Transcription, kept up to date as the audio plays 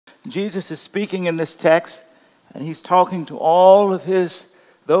Jesus is speaking in this text, and he's talking to all of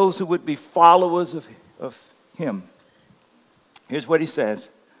those who would be followers of him. Here's what he says.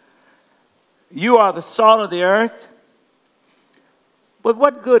 You are the salt of the earth, but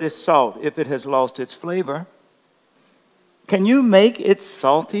what good is salt if it has lost its flavor? Can you make it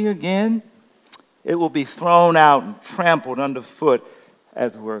salty again? It will be thrown out and trampled underfoot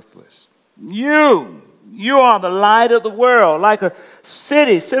as worthless. You are the light of the world, like a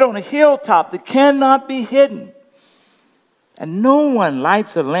city set on a hilltop that cannot be hidden. And no one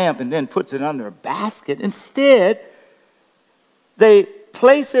lights a lamp and then puts it under a basket. Instead, they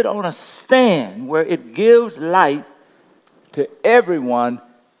place it on a stand where it gives light to everyone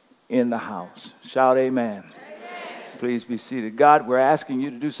in the house. Shout amen. Please be seated. God, we're asking you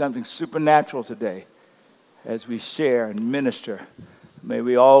to do something supernatural today as we share and minister. May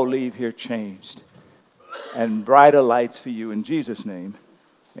we all leave here changed and brighter lights for you. In Jesus' name,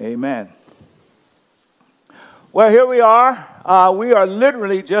 amen. Well, here we are. We are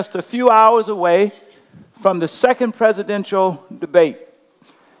literally just a few hours away from the second presidential debate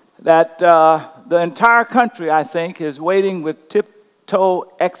that the entire country, I think, is waiting with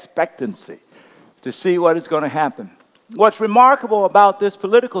tiptoe expectancy to see what is going to happen. What's remarkable about this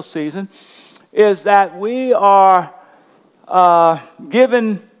political season is that we are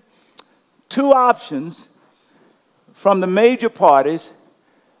given two options from the major parties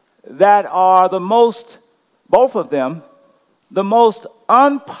that are both of them, the most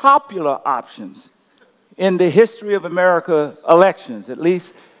unpopular options in the history of America elections, at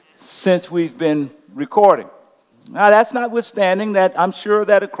least since we've been recording. Now, that's notwithstanding that I'm sure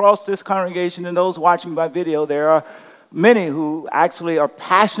that across this congregation and those watching by video, there are many who actually are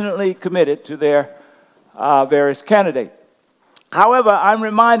passionately committed to their various candidates. However, I'm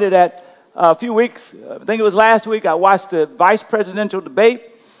reminded that a few weeks, I think it was last week, I watched the vice presidential debate,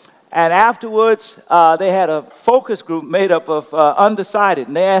 and afterwards they had a focus group made up of undecided,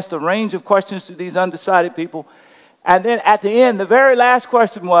 and they asked a range of questions to these undecided people. And then at the end, the very last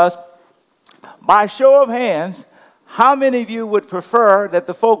question was, by show of hands, how many of you would prefer that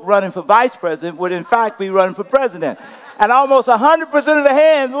the folk running for vice president would in fact be running for president? And almost 100% of the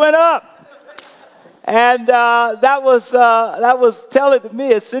hands went up. And that was telling to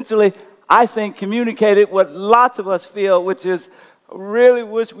me, essentially, I think, communicated what lots of us feel, which is, really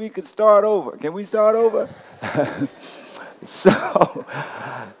wish we could start over. Can we start over?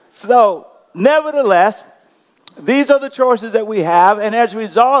 So, nevertheless, these are the choices that we have, and as a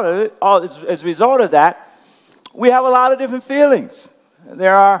result of that, we have a lot of different feelings.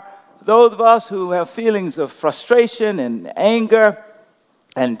 There are those of us who have feelings of frustration and anger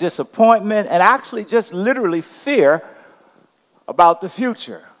and disappointment and actually just literally fear about the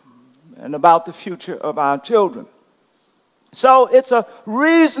future and about the future of our children. So it's a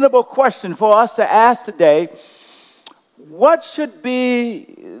reasonable question for us to ask today, what should be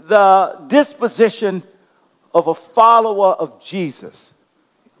the disposition of a follower of Jesus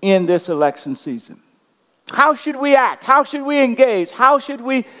in this election season? How should we act? How should we engage? How should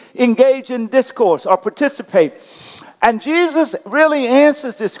we engage in discourse or participate? And Jesus really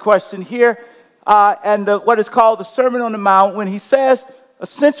answers this question here and what is called the Sermon on the Mount when he says,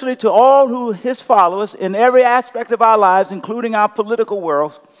 essentially to all his followers in every aspect of our lives, including our political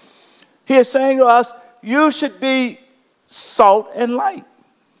world, he is saying to us, you should be salt and light.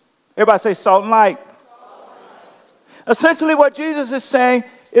 Everybody say salt and light. Essentially what Jesus is saying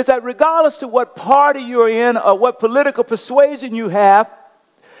is that regardless to what party you're in or what political persuasion you have,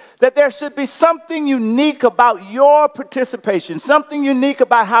 that there should be something unique about your participation, something unique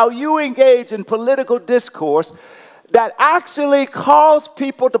about how you engage in political discourse that actually calls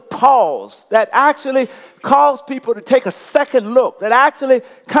people to pause, that actually calls people to take a second look, that actually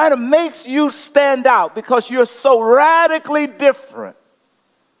kind of makes you stand out because you're so radically different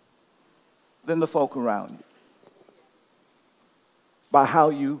than the folk around you by how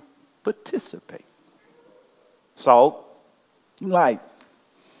you participate. Salt, light.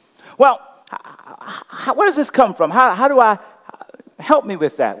 Well, where does this come from? How do I help me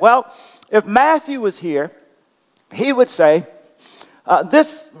with that? Well, if Matthew was here, he would say,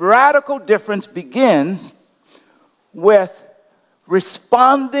 this radical difference begins with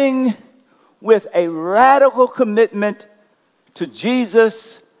responding with a radical commitment to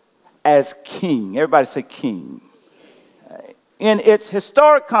Jesus as King. Everybody say King. In its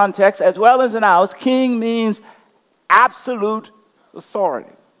historic context, as well as in ours, King means absolute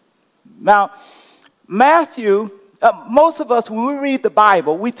authority. Now, Matthew, most of us, when we read the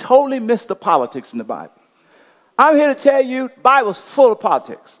Bible, we totally miss the politics in the Bible. I'm here to tell you, the Bible's full of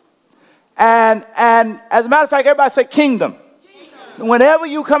politics. And as a matter of fact, everybody say kingdom. Whenever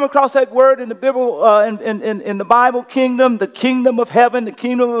you come across that word in the Bible, in the Bible, kingdom, the kingdom of heaven, the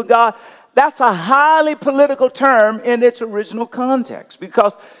kingdom of God, that's a highly political term in its original context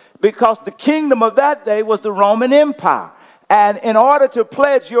because the kingdom of that day was the Roman Empire. And in order to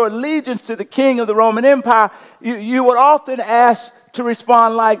pledge your allegiance to the king of the Roman Empire, you would often ask to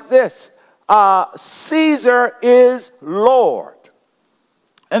respond like this: Caesar is Lord.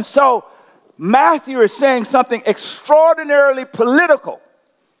 And so Matthew is saying something extraordinarily political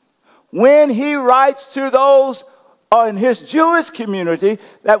when he writes to those in his Jewish community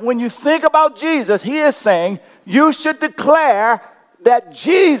that when you think about Jesus, he is saying you should declare that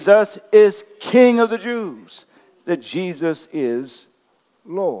Jesus is King of the Jews, that Jesus is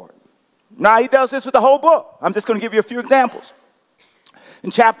Lord. Now, he does this with the whole book. I'm just going to give you a few examples.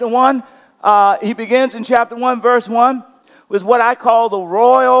 In chapter 1, he begins in chapter 1, verse 1, with what I call the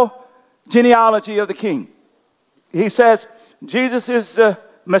royal genealogy of the king. He says, Jesus is the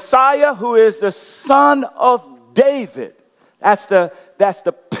Messiah who is the son of David. That's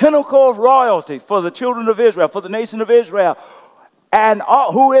the pinnacle of royalty for the children of Israel, for the nation of Israel. And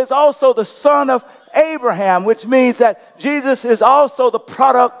who is also the son of Abraham, which means that Jesus is also the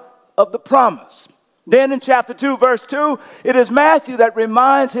product of the promise. Then in chapter 2, verse 2, it is Matthew that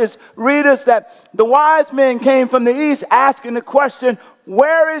reminds his readers that the wise men came from the east asking the question,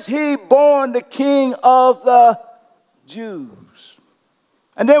 where is he born the King of the Jews?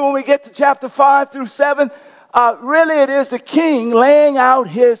 And then when we get to chapter 5 through 7, really it is the king laying out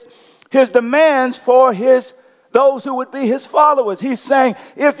his demands for those who would be his followers. He's saying,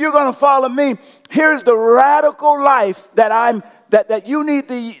 if you're going to follow me, here's the radical life that you need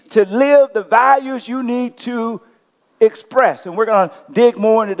to live, the values you need to express. And we're going to dig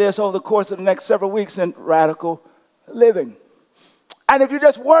more into this over the course of the next several weeks in radical living. And if you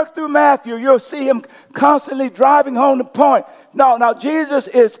just work through Matthew, you'll see him constantly driving home the point. Now Jesus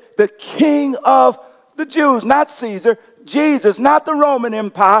is the King of the Jews, not Caesar. Jesus, not the Roman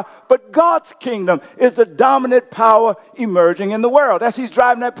Empire, but God's kingdom is the dominant power emerging in the world. He's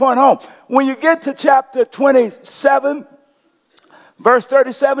driving that point home. When you get to chapter 27, verse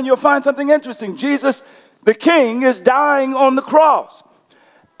 37, you'll find something interesting. Jesus, the king, is dying on the cross.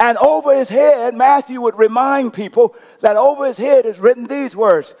 And over his head, Matthew would remind people that over his head is written these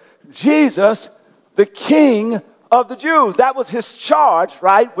words: Jesus, the King of the Jews. That was his charge,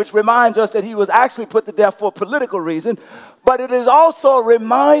 right? Which reminds us that he was actually put to death for a political reason. But it is also a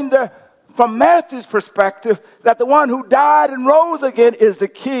reminder from Matthew's perspective that the one who died and rose again is the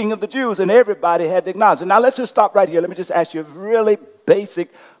King of the Jews. And everybody had to acknowledge it. Now let's just stop right here. Let me just ask you a really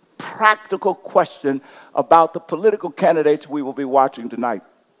basic, practical question about the political candidates we will be watching tonight.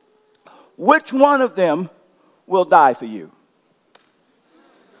 Which one of them will die for you?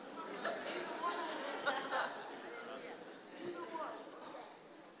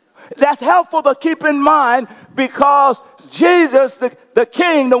 That's helpful to keep in mind because Jesus, the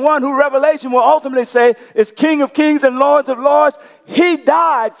King, the one who Revelation will ultimately say is King of kings and Lords of lords, he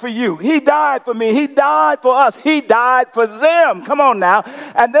died for you. He died for me. He died for us. He died for them. Come on now.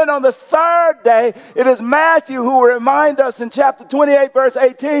 And then on the third day, it is Matthew who will remind us in chapter 28, verse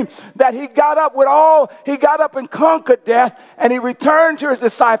 18, that he got up and conquered death, and he returned to his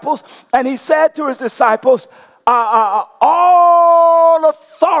disciples, and he said to his disciples, all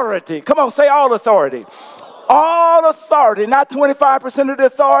authority. Come on, say all authority. All authority, not 25% of the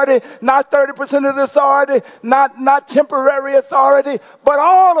authority, not 30% of the authority, not temporary authority, but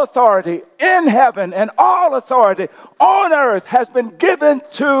all authority in heaven and all authority on earth has been given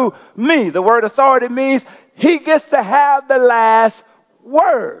to me. The word authority means he gets to have the last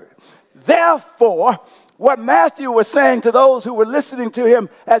word. Therefore, what Matthew was saying to those who were listening to him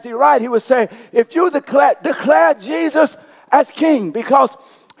as he wrote, he was saying, if you declare Jesus as king, because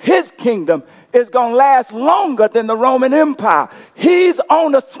his kingdom is going to last longer than the Roman Empire. He's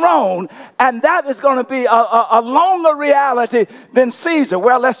on the throne, and that is going to be a longer reality than Caesar.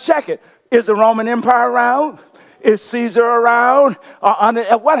 Well, let's check it. Is the Roman Empire around? Is Caesar around?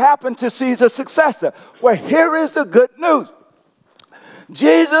 What happened to Caesar's successor? Well, here is the good news.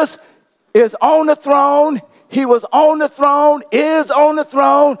 Jesus is on the throne. He was on the throne, is on the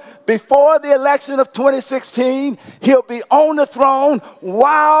throne before the election of 2016. He'll be on the throne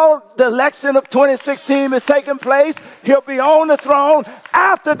while the election of 2016 is taking place. He'll be on the throne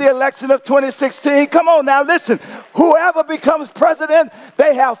after the election of 2016. Come on now, listen. Whoever becomes president,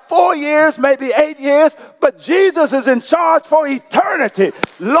 they have 4 years, maybe 8 years, but Jesus is in charge for eternity.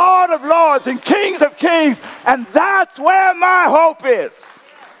 Lord of lords and kings of kings, and that's where my hope is.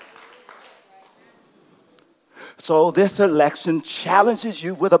 So this election challenges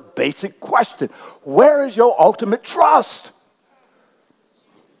you with a basic question. Where is your ultimate trust?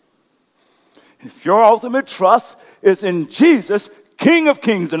 if your ultimate trust is in Jesus, King of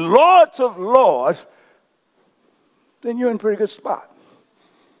kings and Lords of lords, then you're in a pretty good spot.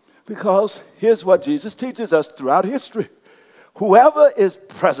 Because here's what Jesus teaches us throughout history. Whoever is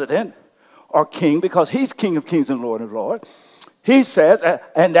president or king, because he's King of kings and Lord of lords, he says,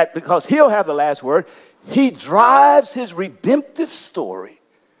 and that because he'll have the last word, he drives his redemptive story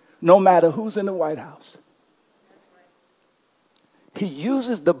no matter who's in the White House. He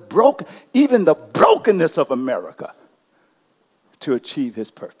uses even the brokenness of America to achieve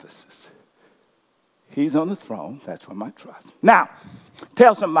his purposes. He's on the throne. That's where my trust. Now,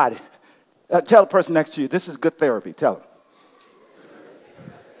 tell somebody, tell the person next to you, this is good therapy. Tell them.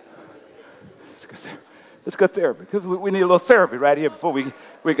 It's good therapy. It's good therapy. Because we need a little therapy right here before we need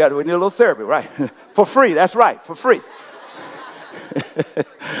a little therapy, right? For free, that's right, for free.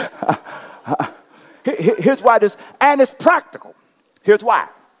 Here's why this, and it's practical. Here's why.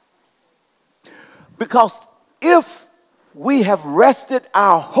 Because if we have rested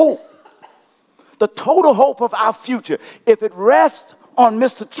our hope, the total hope of our future, if it rests on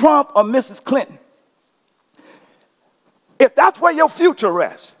Mr. Trump or Mrs. Clinton, if that's where your future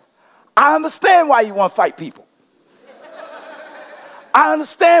rests, I understand why you want to fight people. I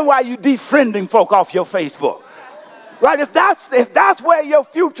understand why you defriending folk off your Facebook. Right? If that's where your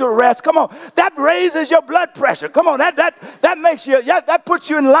future rests, come on, that raises your blood pressure. Come on, that makes you, that puts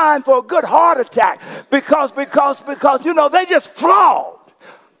you in line for a good heart attack because you know they just flawed.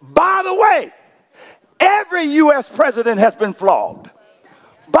 By the way, every U.S. president has been flawed.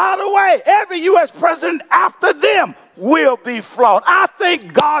 By the way, every U.S. president after them will be flawed. I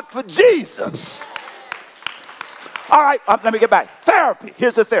thank God for Jesus. All right, let me get back. Therapy.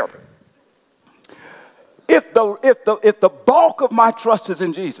 Here's the therapy. If the bulk of my trust is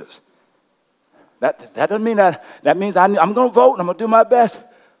in Jesus, that doesn't mean that means I'm going to vote and I'm going to do my best.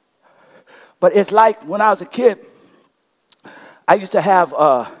 But it's like when I was a kid, I used to have,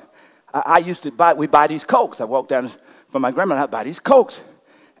 we buy these Cokes. I walked down from my grandmother, I'd buy these Cokes.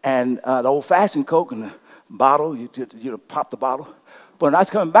 And the old-fashioned Coke in the bottle, you pop the bottle. But when I was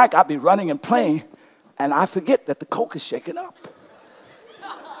coming back, I'd be running and playing, and I forget that the Coke is shaking up.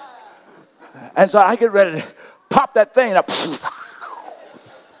 And so I get ready to pop that thing up.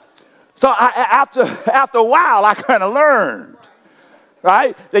 So after a while, I kind of learned,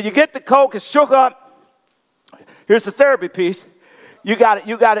 right? That you get the Coke, it's shook up. Here's the therapy piece. You got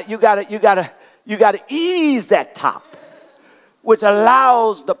to ease that top, which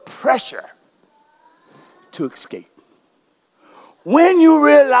allows the pressure to escape. When you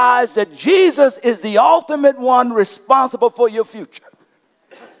realize that Jesus is the ultimate one responsible for your future,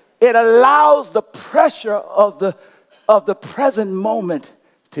 it allows the pressure of the present moment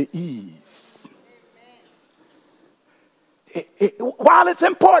to ease. While it's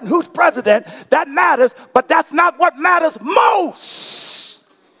important who's president, that matters, but that's not what matters most.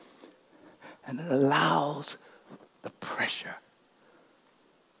 And it allows the pressure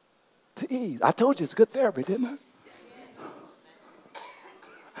to ease. I told you it's good therapy, didn't I?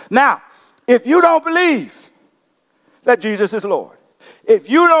 Now, if you don't believe that Jesus is Lord, if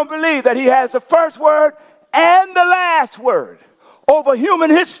you don't believe that he has the first word and the last word over human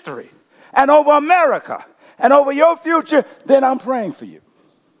history and over America and over your future, then I'm praying for you.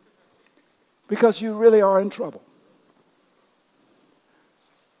 Because you really are in trouble.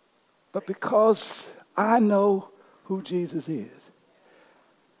 But because I know who Jesus is,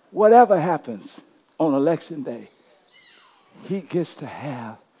 whatever happens on election day, he gets to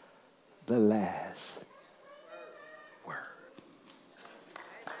have the last word.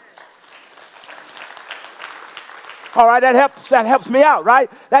 All right, that helps me out, right?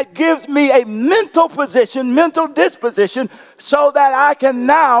 That gives me a mental disposition, so that I can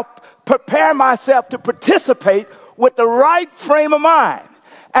now prepare myself to participate with the right frame of mind.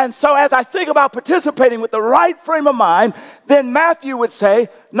 And so as I think about participating with the right frame of mind, then Matthew would say,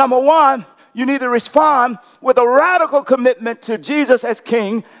 number one, you need to respond with a radical commitment to Jesus as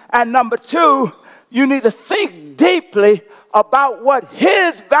King. And number two, you need to think deeply about what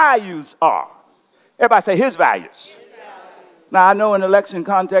his values are. Everybody say his values. Now, I know in election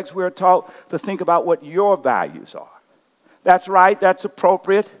context, we're taught to think about what your values are. That's right. That's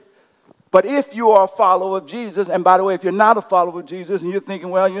appropriate. But if you are a follower of Jesus, and by the way, if you're not a follower of Jesus and you're thinking,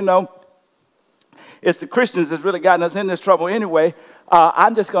 well, you know, it's the Christians that's really gotten us in this trouble anyway,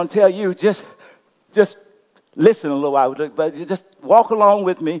 I'm just going to tell you, just listen a little while, but you just walk along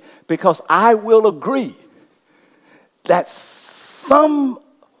with me, because I will agree that some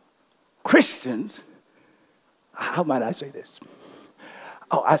Christians, how might I say this?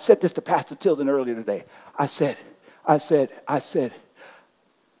 Oh, I said this to Pastor Tilden earlier today. I said,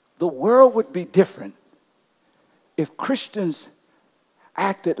 the world would be different if Christians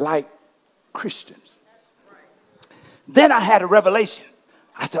acted like Christians. Then I had a revelation.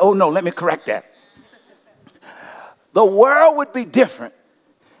 I said, oh no, let me correct that. The world would be different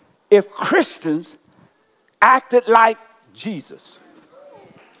if Christians acted like Jesus.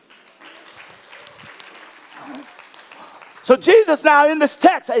 So Jesus now in this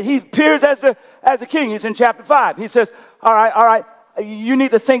text, he appears as the king. He's in chapter 5. He says, all right, you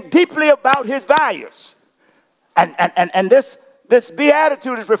need to think deeply about his values. And this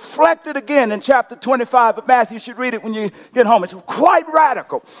beatitude is reflected again in chapter 25 of Matthew. You should read it when you get home. It's quite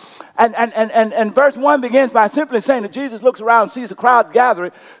radical. And verse 1 begins by simply saying that Jesus looks around and sees the crowd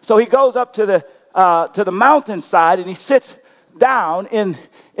gathering. So he goes up to the mountainside and he sits down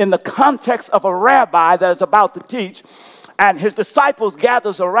in the context of a rabbi that is about to teach. And his disciples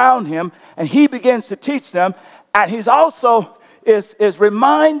gathers around him and he begins to teach them. And he's also is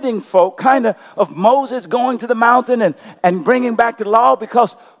reminding folk kind of Moses going to the mountain and bringing back the law,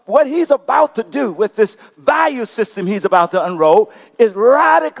 because what he's about to do with this value system he's about to unroll is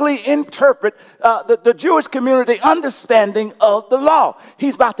radically interpret the Jewish community understanding of the law.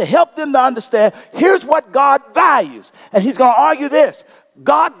 He's about to help them to understand, here's what God values. And he's going to argue this: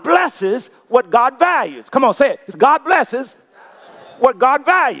 God blesses what God values. Come on, say it. God blesses what God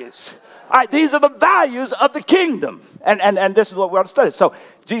values. All right, these are the values of the kingdom. And this is what we're going to study. So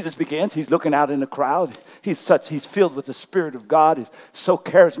Jesus begins. He's looking out in the crowd. He's filled with the Spirit of God. He's so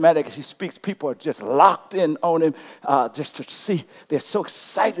charismatic as he speaks. People are just locked in on him just to see. They're so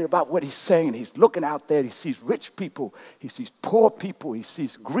excited about what he's saying. And he's looking out there. He sees rich people. He sees poor people. He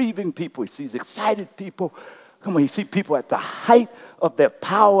sees grieving people. He sees excited people. Come on, he sees people at the height of their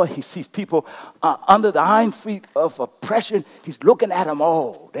power. He sees people under the hind feet of oppression. He's looking at them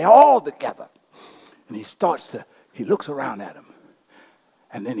all. They're all together. And he looks around at them.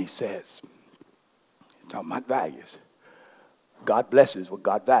 And then he says, he's talking about values. God blesses what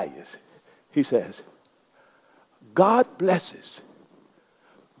God values. He says, God blesses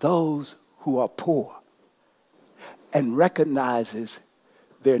those who are poor and recognizes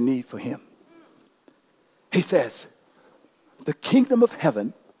their need for him. He says, the kingdom of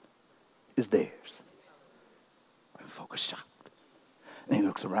heaven is theirs. And folk are shocked. And he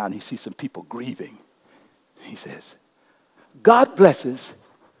looks around, he sees some people grieving. He says, God blesses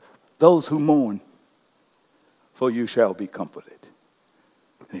those who mourn, for you shall be comforted.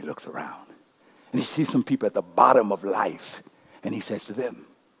 And he looks around, and he sees some people at the bottom of life. And he says to them,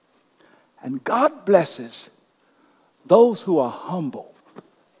 and God blesses those who are humble,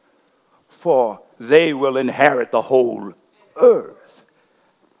 for they will inherit the whole earth.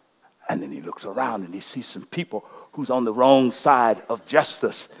 And then he looks around and he sees some people who's on the wrong side of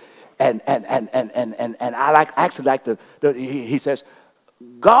justice. And I actually like he says,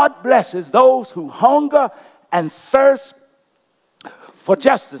 God blesses those who hunger and thirst for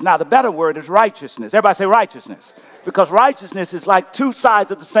justice. Now, the better word is righteousness. Everybody say righteousness. Because righteousness is like two sides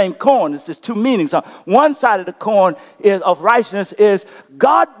of the same coin. It's just two meanings. One side of the coin of righteousness is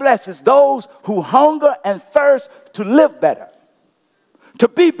God blesses those who hunger and thirst to live better, to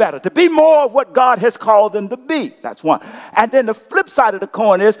be more of what God has called them to be. That's one. And then the flip side of the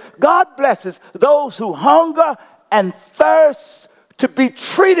coin is God blesses those who hunger and thirst to be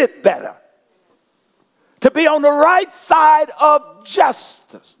treated better, to be on the right side of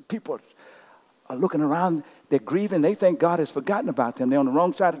justice. People are looking around, they're grieving, they think God has forgotten about them. They're on the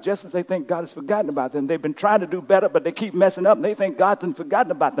wrong side of justice, they think God has forgotten about them. They've been trying to do better, but they keep messing up, and they think God has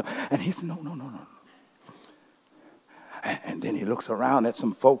forgotten about them. And he said, no. And then he looks around at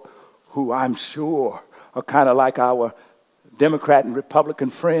some folk who I'm sure are kind of like our Democrat and Republican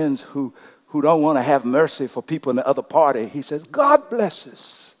friends who don't want to have mercy for people in the other party. He says, God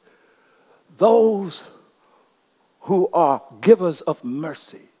blesses those who are givers of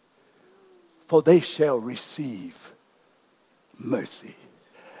mercy, for they shall receive mercy.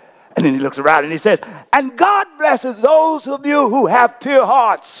 And then he looks around and he says, and God blesses those of you who have pure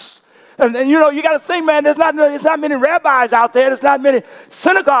hearts. And you know, you got to think, man, there's not many rabbis out there. There's not many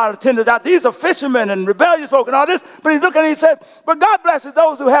synagogue attendants out there. These are fishermen and rebellious folk and all this. But he's looking and he said, but God blesses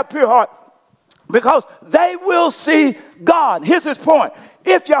those who have pure heart, because they will see God. Here's his point.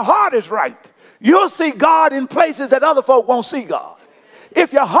 If your heart is right, you'll see God in places that other folk won't see God.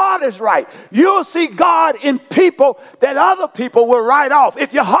 If your heart is right, you'll see God in people that other people will write off.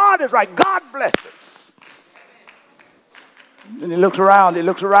 If your heart is right, God blesses. And he looks around, and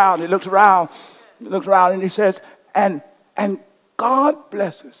he says, and God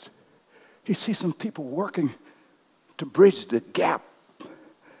blesses. He sees some people working to bridge the gap.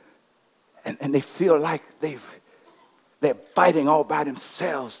 And they feel like they've They're fighting all by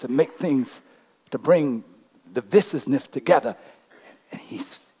themselves to make things, to bring the viciousness together. And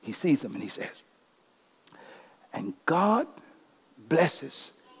he sees them and he says, and God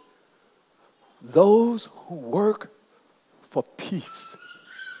blesses those who work for peace,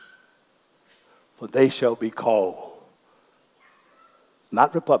 for they shall be called,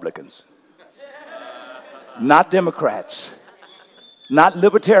 not Republicans, not Democrats, not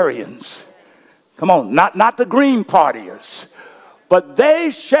libertarians, come on, not the Green Partiers, but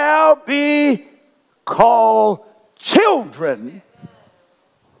they shall be called children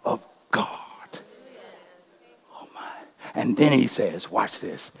of God. Oh my. And then he says, watch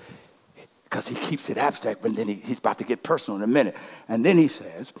this, because he keeps it abstract, but then he's about to get personal in a minute. And then he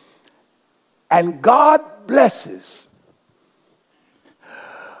says, and God blesses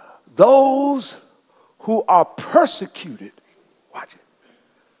those who are persecuted, watch it,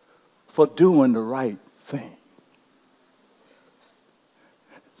 for doing the right thing.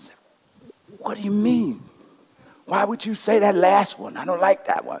 What do you mean? Why would you say that last one? I don't like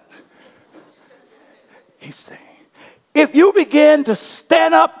that one. He's saying, if you begin to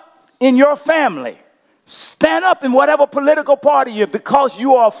stand up in your family, stand up in whatever political party you're, because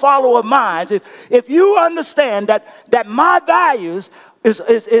you are a follower of mine, if you understand that my values is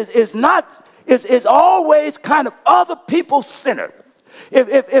always kind of other people centered.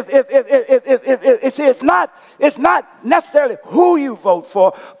 It's not necessarily who you vote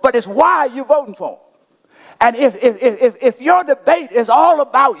for, but it's why you're voting for. And if your debate is all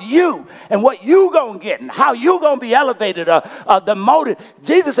about you and what you gonna get and how you gonna be elevated or demoted,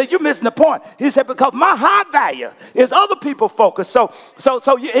 Jesus said, you're missing the point. He said, because my high value is other people focused. So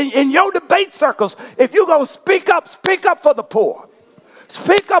in your debate circles, if you're gonna speak up for the poor.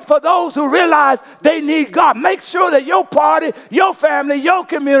 Speak up for those who realize they need God. Make sure that your party, your family, your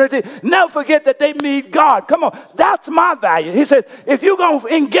community never forget that they need God. Come on, that's my value. He said, if you're going to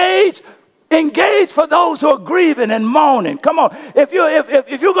engage for those who are grieving and mourning. Come on, if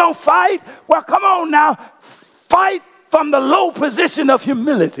you're going to fight, well, come on now, fight from the low position of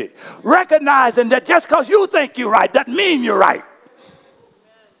humility, recognizing that just because you think you're right doesn't mean you're right.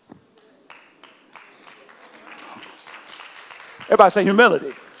 Everybody say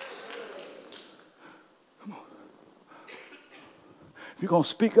humility. Come on. If you're going to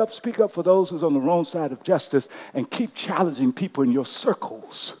speak up for those who's on the wrong side of justice and keep challenging people in your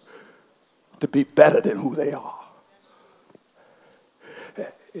circles to be better than who they are.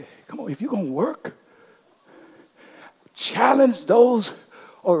 Come on, if you're going to work, challenge those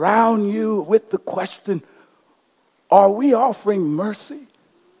around you with the question, are we offering mercy?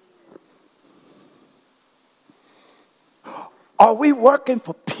 Are we working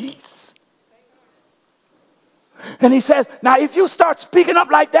for peace? And he says, now if you start speaking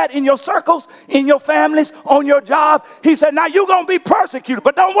up like that in your circles, in your families, on your job, he said, now you're going to be persecuted,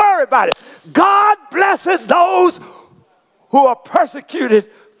 but don't worry about it. God blesses those who are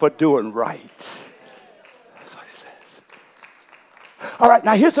persecuted for doing right. That's what he says. All right,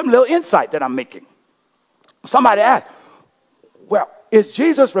 now here's some little insight that I'm making. Somebody asked, well, is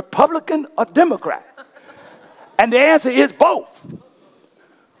Jesus Republican or Democrat? And the answer is both.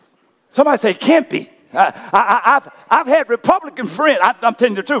 Somebody say, can't be. I've had Republican friends, I'm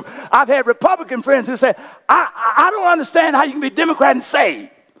telling you the truth. I've had Republican friends who say, I don't understand how you can be Democrat and saved.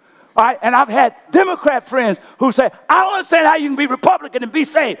 All right? And I've had Democrat friends who say, I don't understand how you can be Republican and be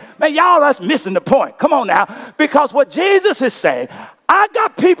saved. Man, y'all are missing the point. Come on now. Because what Jesus is saying, I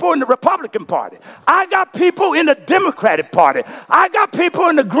got people in the Republican Party. I got people in the Democratic Party. I got people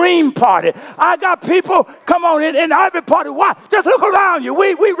in the Green Party. I got people, come on, in every party. Why? Just look around you.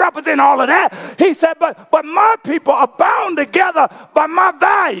 We represent all of that. He said, but my people are bound together by my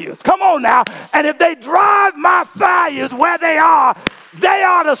values. Come on now. And if they drive my values where they are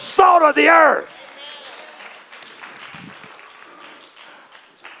the salt of the earth.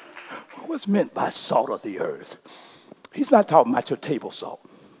 What's meant by salt of the earth? He's not talking about your table salt.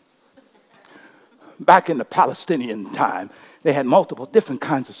 Back in the Palestinian time, they had multiple different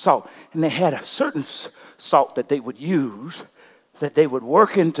kinds of salt, and they had a certain salt that they would use, that they would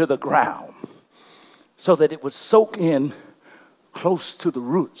work into the ground so that it would soak in close to the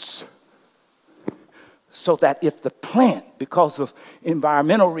roots, so that if the plant, because of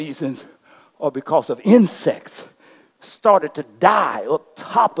environmental reasons or because of insects, started to die up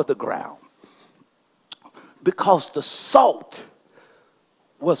top of the ground, because the salt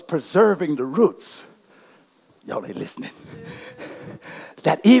was preserving the roots. Y'all ain't listening.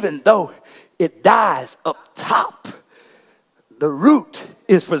 That even though it dies up top, the root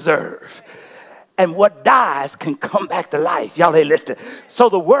is preserved. and what dies can come back to life. Y'all ain't listening. So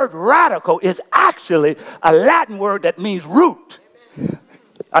the word radical is actually a Latin word that means root.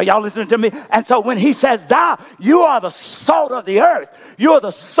 Are y'all listening to me? And so when he says, thou, you are the salt of the earth. You are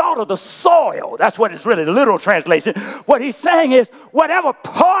the salt of the soil. That's what it's really, the literal translation. What he's saying is, whatever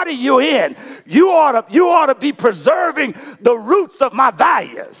party you're in, you ought to be preserving the roots of my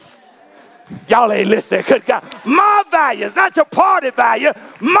values. Y'all ain't listening. Good God. My values, not your party value.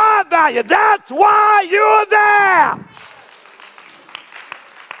 My value. That's why you're there.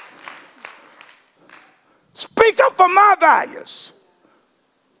 Speak up for my values.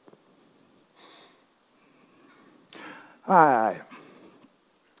 I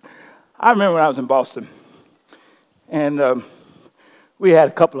remember when I was in Boston, and we had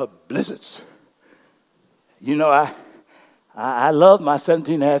a couple of blizzards. You know, I loved my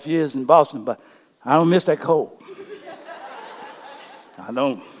 17 and a half years in Boston, but I don't miss that cold. I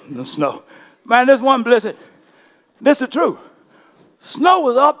don't, the snow. Man, this one blizzard, this is true. Snow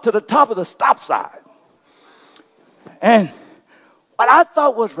was up to the top of the stop sign. And what I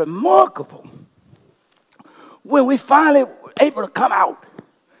thought was remarkable, when we finally were able to come out,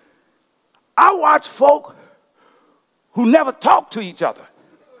 I watched folk who never talked to each other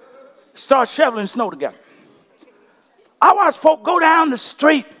start shoveling snow together. I watched folk go down the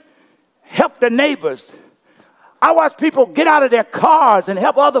street, help their neighbors. I watched people get out of their cars and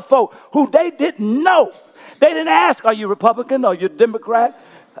help other folk who they didn't know. They didn't ask, are you Republican? Are you Democrat?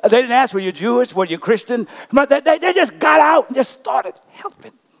 They didn't ask, were you Jewish? Were you Christian? They just got out and just started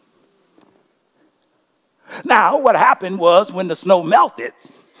helping. Now, what happened was when the snow melted,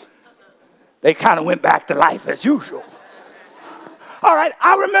 they kind of went back to life as usual. All right,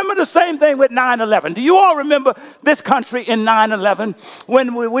 I remember the same thing with 9/11. Do you all remember this country in 9/11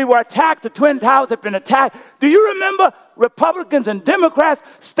 when we were attacked? The Twin Towers had been attacked. Do you remember Republicans and Democrats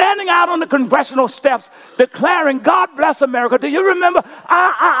standing out on the congressional steps declaring, God bless America? Do you remember?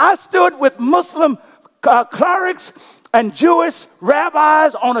 I stood with Muslim clerics and Jewish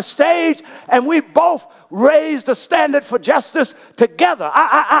rabbis on a stage, and we both raised the standard for justice together.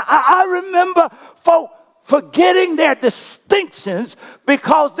 I remember folk forgetting their distinctions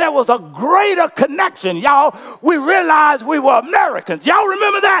because there was a greater connection. Y'all, we realized we were Americans. Y'all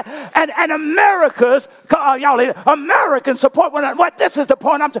remember that? And Americans support one another. What? This is the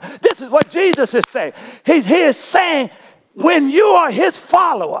point. This is what Jesus is saying. He is saying, when you are his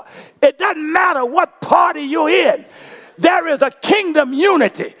follower, it doesn't matter what party you're in. There is a kingdom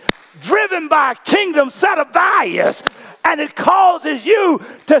unity driven by a kingdom set of values, and it causes you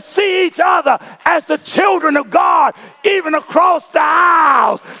to see each other as the children of God, even across the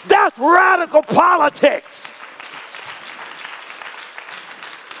aisles. That's radical politics.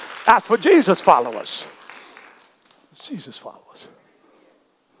 That's for Jesus followers. It's Jesus followers.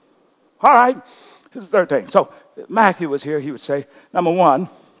 All right, here's the third thing. So Matthew was here, he would say, number one,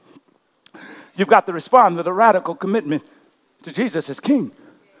 you've got to respond with a radical commitment to Jesus as King.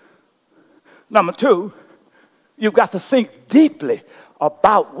 Number two, you've got to think deeply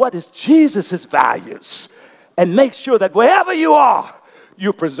about what is Jesus' values and make sure that wherever you are,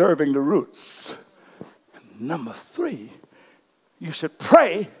 you're preserving the roots. Number three, you should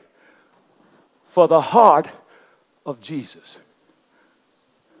pray for the heart of Jesus.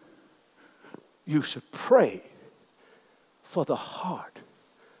 You should pray for the heart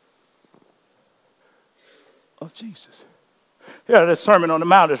of Jesus. Yeah, this Sermon on the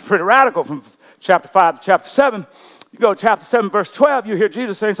Mount is pretty radical from chapter 5 to chapter 7. You go to chapter 7, verse 12, you hear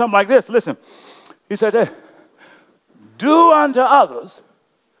Jesus saying something like this. Listen, he said, do unto others,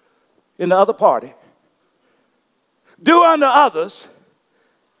 in the other party, do unto others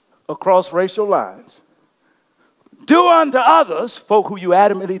across racial lines. Do unto others, folk who you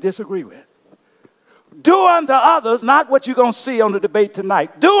adamantly disagree with. Do unto others, not what you're going to see on the debate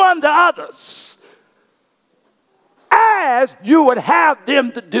tonight. Do unto others as you would have them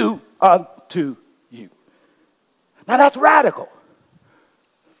to do unto you. Now that's radical,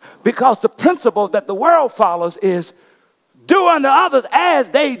 because the principle that the world follows is do unto others as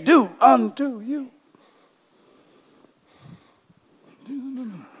they do unto you.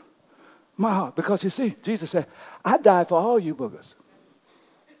 My heart, because you see, Jesus said, I died for all you boogers.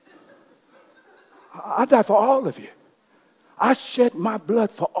 I died for all of you. I shed my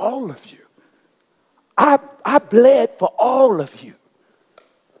blood for all of you. I bled for all of you.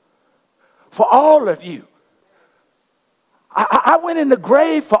 For all of you. I went in the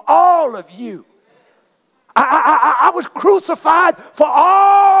grave for all of you. I was crucified for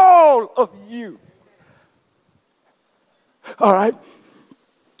all of you. All right?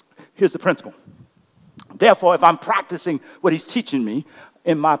 Here's the principle. Therefore, if I'm practicing what he's teaching me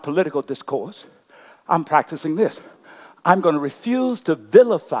in my political discourse, I'm practicing this. I'm going to refuse to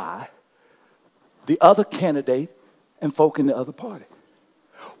vilify the other candidate and folk in the other party.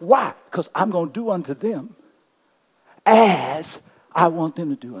 Why? Because I'm going to do unto them as I want them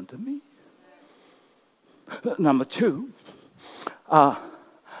to do unto me. Number two,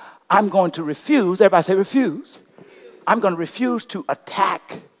 I'm going to refuse, everybody say refuse. I'm going to refuse to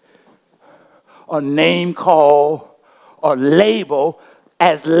attack or name call or label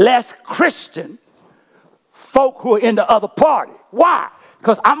as less Christian folk who are in the other party. Why?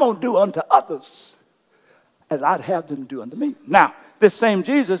 Because I'm going to do unto others as I'd have them do unto me. Now, this same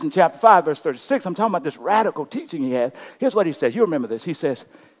Jesus in chapter 5, verse 36, I'm talking about this radical teaching he had. Here's what he says. You remember this. He says,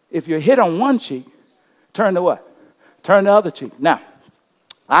 if you're hit on one cheek, turn to what? Turn the other cheek. Now,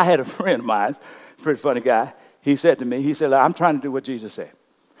 I had a friend of mine, pretty funny guy. He said to me, he said, I'm trying to do what Jesus said.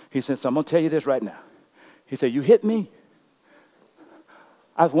 He said, so I'm going to tell you this right now. He said, you hit me.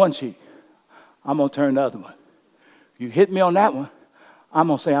 I have one cheek. I'm going to turn the other one. You hit me on that one, I'm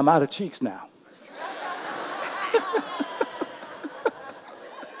going to say I'm out of cheeks now.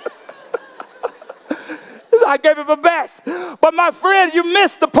 I gave him the best. But my friend, you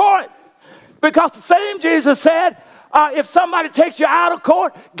missed the point. Because the same Jesus said, if somebody takes you out of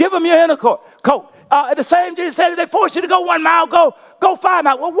court, give them your inner coat. The same Jesus said, if they force you to go 1 mile, go 5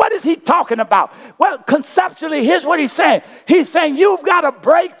 miles. Well, what is he talking about? Well, conceptually, here's what he's saying. He's saying you've got to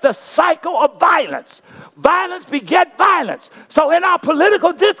break the cycle of violence. Violence beget violence. So in our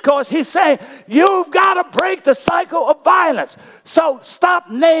political discourse, he's saying you've got to break the cycle of violence. So stop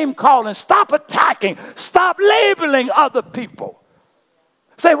name calling, stop attacking, stop labeling other people.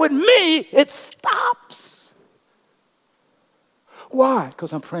 Say, with me, it stops. Why?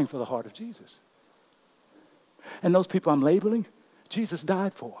 Because I'm praying for the heart of Jesus. And those people I'm labeling, Jesus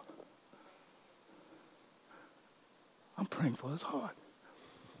died for. I'm praying for his heart.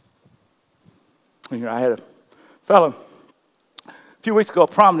 I had a fellow a few weeks ago, a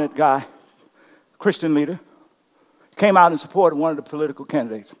prominent guy, Christian leader, came out in support of one of the political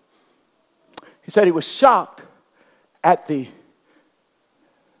candidates. He said he was shocked at the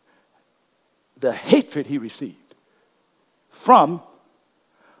hatred he received from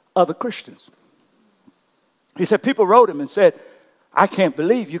other Christians. He said people wrote him and said, I can't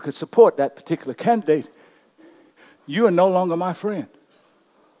believe you could support that particular candidate. You are no longer my friend.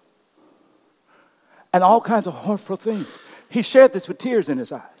 And all kinds of hurtful things. He shared this with tears in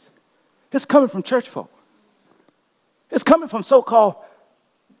his eyes. It's coming from church folk. It's coming from so-called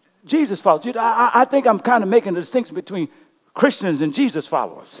Jesus followers. I think I'm kind of making a distinction between Christians and Jesus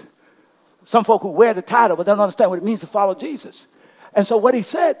followers. Some folk who wear the title but don't understand what it means to follow Jesus. And so what he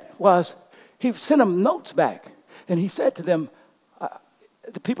said was, he sent them notes back. And he said to them,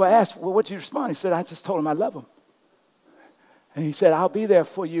 the people asked, well, what did you respond? He said, I just told them I love them. And he said, I'll be there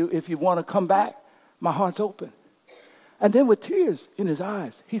for you if you want to come back. My heart's open. And then with tears in his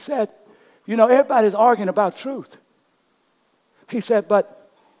eyes, he said, everybody's arguing about truth. He said, but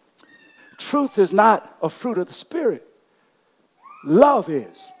truth is not a fruit of the Spirit. Love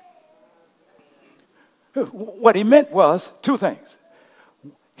is. What he meant was two things.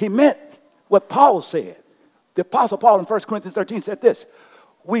 He meant what Paul said. The Apostle Paul in 1 Corinthians 13 said this,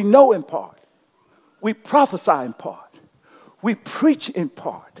 we know in part, we prophesy in part, we preach in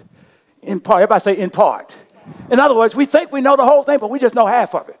part. In part, everybody say in part. In other words, we think we know the whole thing, but we just know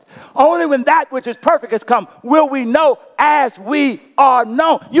half of it. Only when that which is perfect has come will we know as we are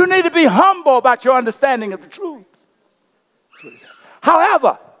known. You need to be humble about your understanding of the truth.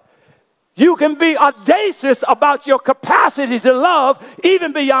 However, you can be audacious about your capacity to love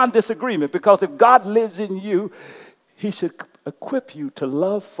even beyond disagreement, because if God lives in you, he should equip you to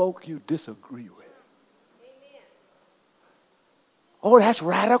love folk you disagree with. Amen. Oh, that's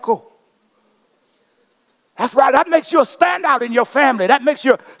radical. That's right. That makes you a standout in your family. That makes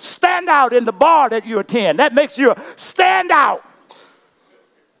you a standout in the bar that you attend. That makes you a standout.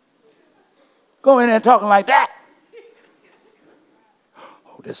 Go in there and talking like that.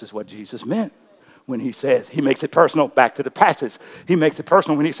 Oh, this is what Jesus meant when he says, he makes it personal. Back to the passage. He makes it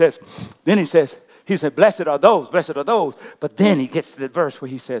personal when he says, he said, blessed are those, blessed are those. But then he gets to the verse where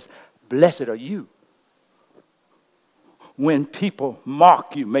he says, blessed are you when people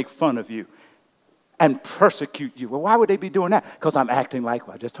mock you, make fun of you, and persecute you. Well, why would they be doing that? Because I'm acting like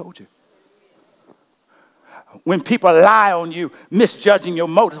what I just told you. When people lie on you, misjudging your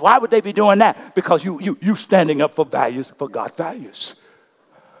motives, why would they be doing that? Because you standing up for values, for God's values.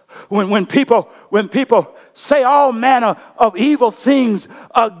 When people say all manner of evil things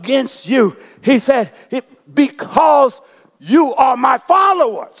against you, he said, because you are my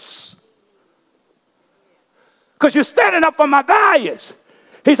followers. Because you're standing up for my values.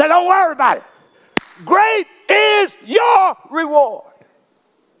 He said, don't worry about it. great is your reward.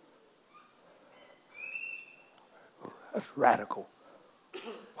 That's radical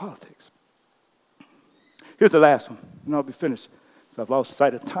politics. Here's the last one, and I'll be finished, so I've lost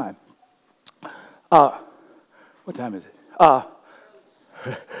sight of time. What time is it?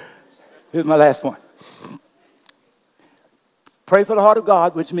 Here's my last one. Pray for the heart of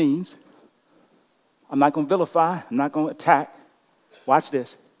God, which means I'm not going to vilify, I'm not going to attack. Watch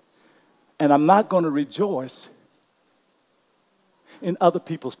this. And I'm not going to rejoice in other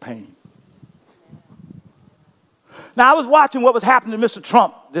people's pain. Now, I was watching what was happening to Mr.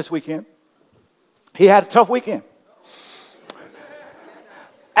 Trump this weekend. He had a tough weekend.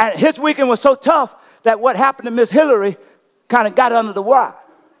 And his weekend was so tough that what happened to Miss Hillary kind of got under the wire.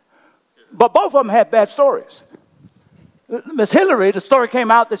 But both of them had bad stories. Miss Hillary, the story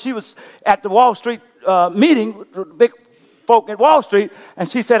came out that she was at the Wall Street meeting with the big folk at Wall Street, and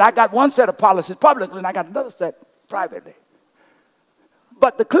she said, I got one set of policies publicly, and I got another set privately.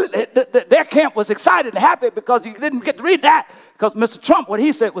 But their camp was excited and happy because you didn't get to read that, because Mr. Trump, what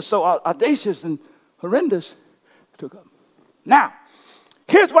he said was so audacious and horrendous. Took up. Now,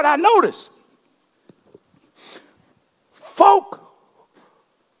 here's what I noticed. Folk,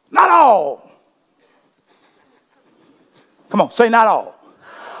 not all. Come on, say not all.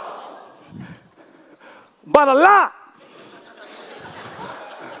 But a lot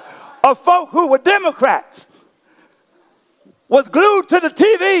of folk who were Democrats was glued to the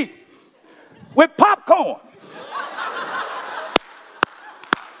TV with popcorn,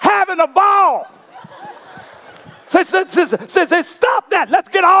 having a ball. Say, stop that. Let's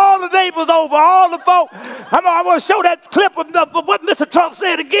get all the neighbors over, all the folk. I want to show that clip of what Mr. Trump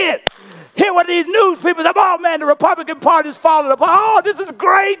said again. Hear what these news people say. Oh, man, the Republican Party's falling apart. Oh, this is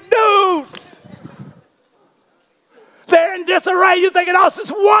great news. They're in disarray. You're thinking, oh, this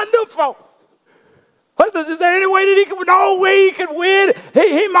is wonderful. Is there any way that he can, no way he can win?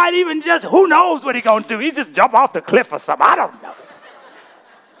 He might even just, who knows what he's going to do? He just jump off the cliff or something. I don't know.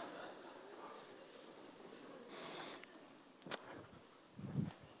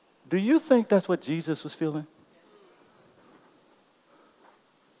 Do you think that's what Jesus was feeling?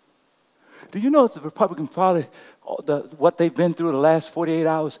 Do you know the Republican Party, what they've been through the last 48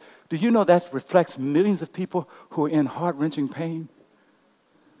 hours, do you know that reflects millions of people who are in heart-wrenching pain?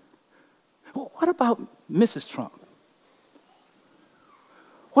 Well, what about Mrs. Trump?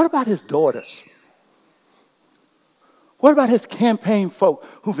 What about his daughters? What about his campaign folk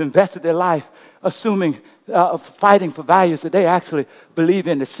who've invested their life fighting for values that they actually believe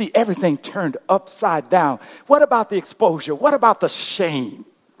in, to see everything turned upside down? What about the exposure? What about the shame?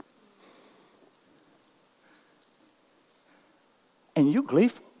 And you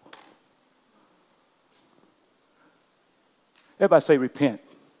gleeful. Everybody say repent.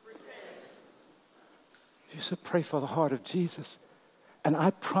 You should pray for the heart of Jesus. And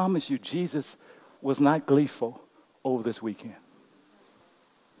I promise you, Jesus was not gleeful over this weekend.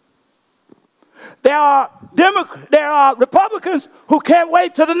 There are Republicans who can't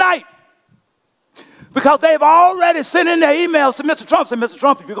wait till the night because they've already sent in their emails to Mr. Trump, saying, Mr.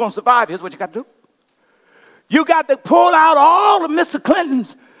 Trump, if you're going to survive, here's what you got to do. You got to pull out all of Mr.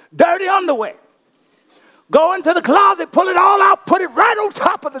 Clinton's dirty underwear. Go into the closet, pull it all out, put it right on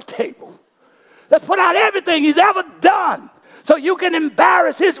top of the table. Let's put out everything he's ever done so you can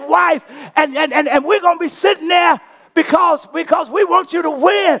embarrass his wife. And we're going to be sitting there because we want you to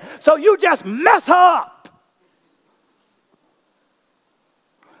win. So you just mess her up.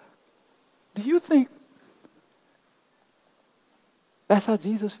 Do you think that's how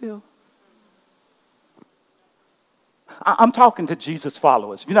Jesus feels? I'm talking to Jesus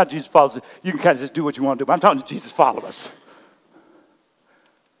followers. If you're not Jesus followers, you can kind of just do what you want to do. But I'm talking to Jesus followers.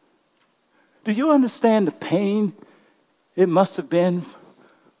 Do you understand the pain it must have been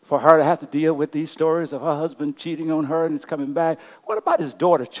for her to have to deal with these stories of her husband cheating on her and it's coming back? What about his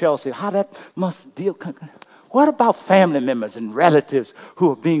daughter, Chelsea? How that must deal? What about family members and relatives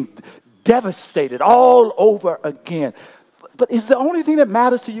who are being devastated all over again? But is the only thing that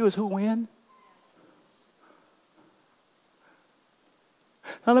matters to you is who wins?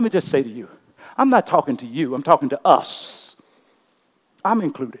 Now, let me just say to you, I'm not talking to you, I'm talking to us. I'm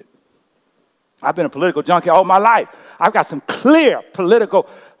included. I've been a political junkie all my life. I've got some clear political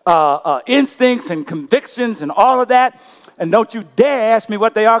instincts and convictions and all of that. And don't you dare ask me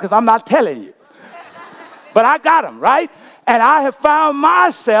what they are, because I'm not telling you. But I got them, right? And I have found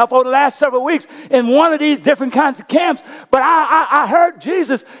myself over the last several weeks in one of these different kinds of camps. But I heard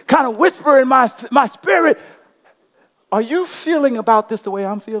Jesus kind of whisper in my spirit, are you feeling about this the way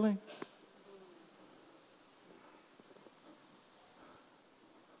I'm feeling?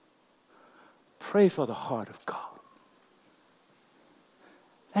 pray for the heart of God.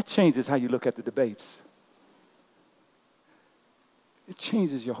 That changes how you look at the debates. It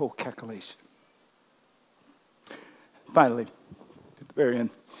changes your whole calculation. Finally, at the very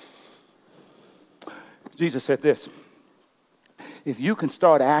end, Jesus said this: if you can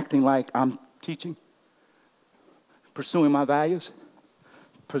start acting like I'm teaching, pursuing my values,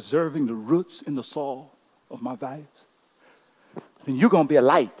 preserving the roots in the soil of my values, then you're going to be a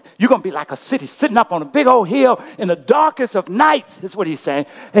light. You're going to be like a city sitting up on a big old hill in the darkest of nights. That's what he's saying.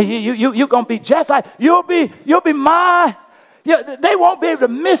 And you're going to be just like, you'll be my, they won't be able to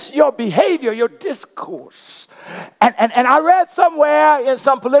miss your behavior, your discourse. And I read somewhere in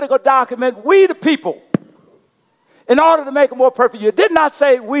some political document, we the people, in order to make it more perfect, it did not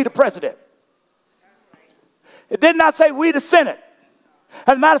say we the president. It did not say we the Senate.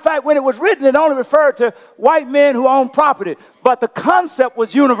 As a matter of fact, when it was written, it only referred to white men who own property. But the concept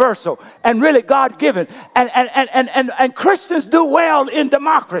was universal and really God-given. And Christians do well in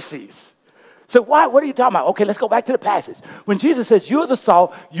democracies. So what are you talking about? Okay, let's go back to the passage. When Jesus says, you're the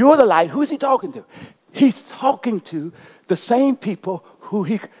salt, you're the light, who's he talking to? He's talking to the same people who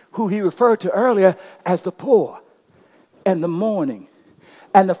he referred to earlier as the poor and the mourning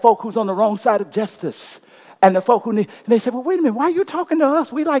and the folk who's on the wrong side of justice. And the folk who need, and they say, well, wait a minute, why are you talking to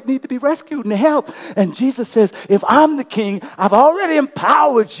us? We need to be rescued and helped. And Jesus says, if I'm the king, I've already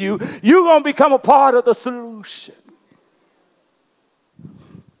empowered you. You're going to become a part of the solution.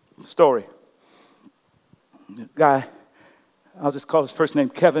 Story. Guy, I'll just call his first name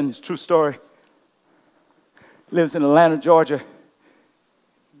Kevin, his true story. Lives in Atlanta, Georgia.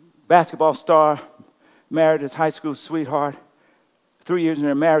 Basketball star, married his high school sweetheart. 3 years in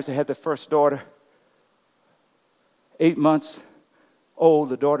their marriage, they had their first daughter. 8 months old,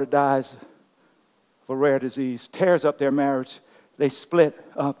 the daughter dies of a rare disease, tears up their marriage. They split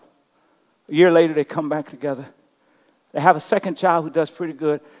up. A year later, they come back together. They have a second child who does pretty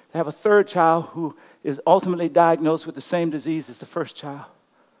good. They have a third child who is ultimately diagnosed with the same disease as the first child.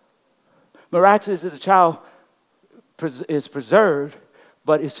 Miraculously, the child is preserved,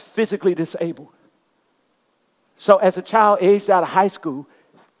 but is physically disabled. So as a child aged out of high school,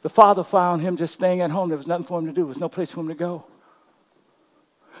 the father found him just staying at home. There was nothing for him to do. There was no place for him to go.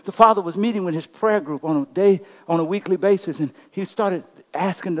 The father was meeting with his prayer group on a weekly basis, and he started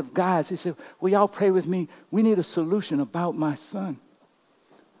asking the guys. He said, will y'all pray with me? We need a solution about my son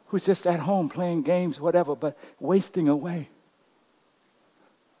who's just at home playing games, whatever, but wasting away.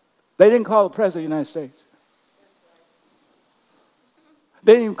 They didn't call the president of the United States.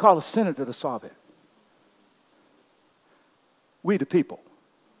 They didn't even call a senator to solve it. We the people.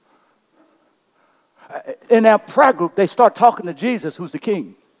 In their prayer group, they start talking to Jesus, who's the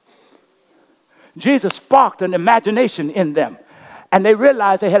king. Jesus sparked an imagination in them. And they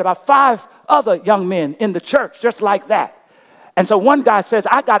realized they had about 5 other young men in the church just like that. And so one guy says,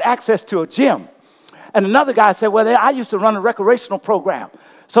 I got access to a gym. And another guy said, well, I used to run a recreational program.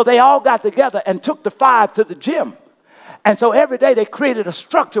 So they all got together and took the 5 to the gym. And so every day they created a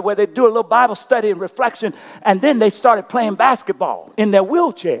structure where they do a little Bible study and reflection. And then they started playing basketball in their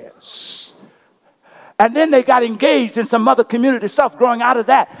wheelchairs. And then they got engaged in some other community stuff growing out of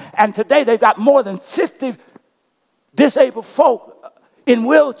that. And today they've got more than 50 disabled folk in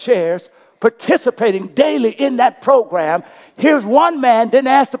wheelchairs participating daily in that program. Here's one man, didn't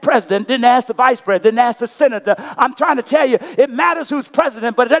ask the president, didn't ask the vice president, didn't ask the senator. I'm trying to tell you, it matters who's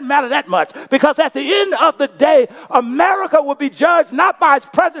president, but it doesn't matter that much. Because at the end of the day, America will be judged not by its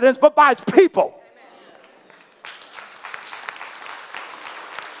presidents, but by its people.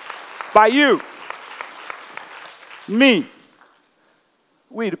 By you. Me,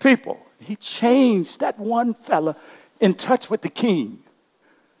 we the people. He changed that one fella in touch with the king,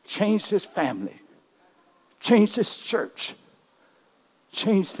 changed his family, changed his church,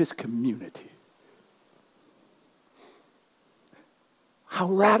 changed his community. How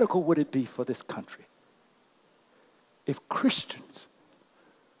radical would it be for this country if Christians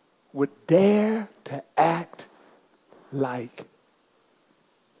would dare to act like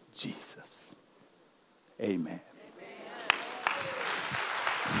Jesus? Amen.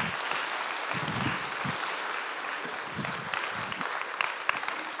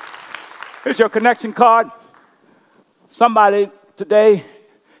 Here's your connection card. Somebody today,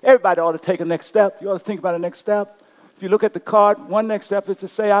 everybody ought to take a next step. You ought to think about a next step. If you look at the card, one next step is to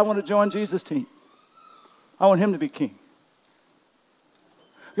say, I want to join Jesus' team. I want him to be king.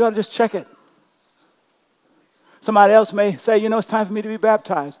 You ought to just check it. Somebody else may say, it's time for me to be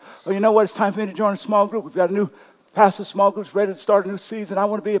baptized. Or you know what, it's time for me to join a small group. We've got a new pastor, small groups ready to start a new season. I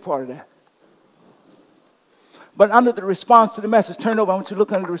want to be a part of that. But under the response to the message, turn over. I want you to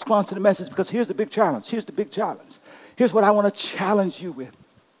look under the response to the message, because here's the big challenge. Here's the big challenge. Here's what I want to challenge you with.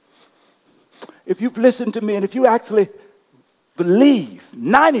 If you've listened to me and if you actually believe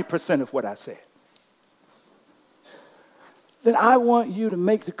 90% of what I said, then I want you to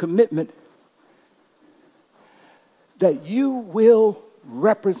make the commitment that you will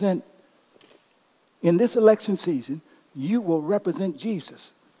represent, in this election season, you will represent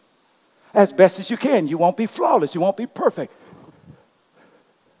Jesus as best as you can. You won't be flawless. You won't be perfect.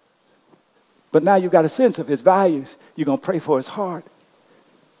 But now you've got a sense of his values. You're going to pray for his heart.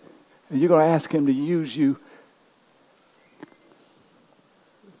 And you're going to ask him to use you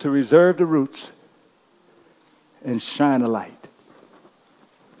to reserve the roots and shine a light.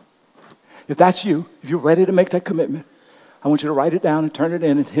 If that's you, if you're ready to make that commitment, I want you to write it down and turn it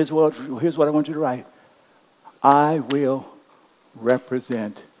in. And here's what I want you to write. I will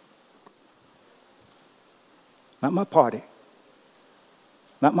represent, not my party,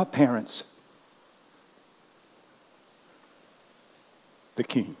 not my parents, the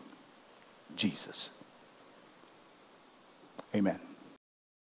King, Jesus. Amen.